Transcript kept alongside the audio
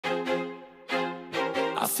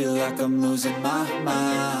I feel like I'm losing my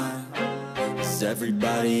mind. Is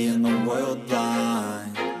everybody in the world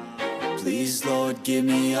blind? Please, Lord, give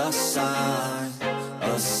me a sign,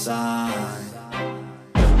 a sign.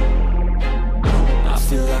 I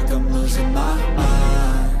feel like I'm losing my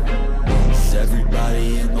mind. Is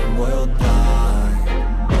everybody in the world blind?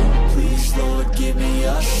 Please, Lord, give me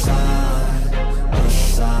a sign, a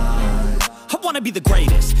sign. I wanna be the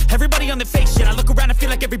greatest. Everybody on the fake shit. I look around and feel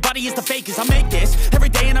like everybody is the fakest. I make this every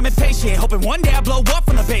day and I'm impatient, hoping one day I blow up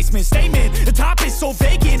from the basement. Statement, the top is so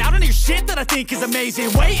vacant. I don't hear shit that I think is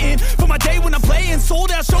amazing. Waiting for my day when I'm playing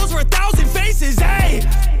sold out shows for 1,000 faces. Hey,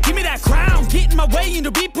 give me that crown, get in my way and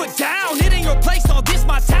to be put down. It ain't your place, all this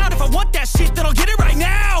my town. If I want that shit, then I'll get it right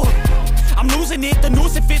now. I'm losing it, the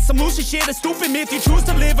noose it fits. I'm losing shit, a stupid myth. You choose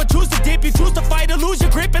to live or choose to dip. You choose to fight or lose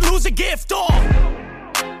your grip and lose a gift.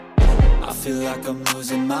 I feel like I'm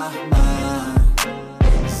losing my mind.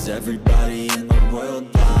 Is everybody in the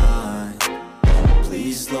world blind?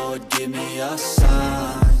 Please, Lord, give me a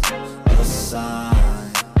sign, a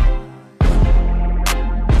sign.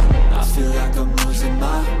 I feel like I'm losing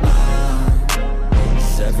my mind.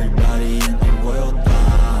 Is everybody in the world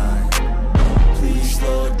blind? Please,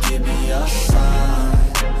 Lord, give me a sign,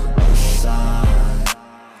 a sign.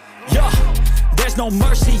 Yeah. There's no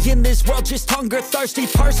mercy in this world, just hunger-thirsty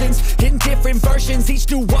persons in different versions. Each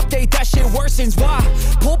new update, that shit worsens. Why?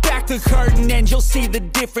 Pull back the curtain and you'll see the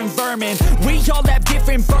different vermin. We all have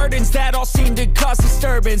different burdens that all seem to cause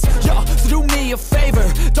disturbance. Yo, so do me a favor,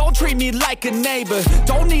 don't treat me like a neighbor.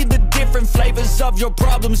 Don't need the different flavors of your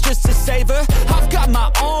problems just to savor. I've got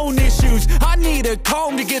my own issues, I need a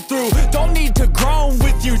comb to get through. Don't need to groan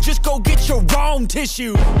with you, just go get your own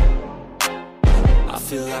tissue. I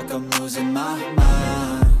feel like I'm losing my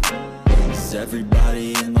mind. Is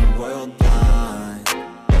everybody in the world blind?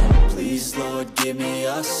 Please, Lord, give me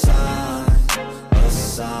a sign, a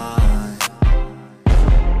sign.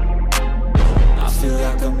 I feel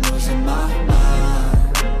like I'm losing my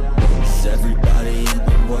mind. Is everybody in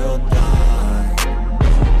the world blind?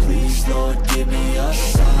 Please, Lord, give me a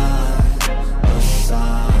sign, a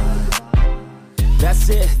sign. That's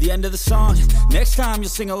it, the end of the song. Next time you'll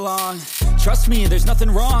sing along. Trust me, there's nothing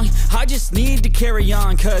wrong. I just need to carry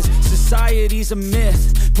on, cause society's a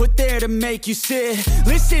myth put there to make you sit.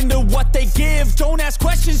 Listen to what they give. Don't ask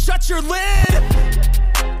questions, shut your lid.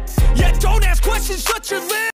 Yeah, don't ask questions, shut your lid.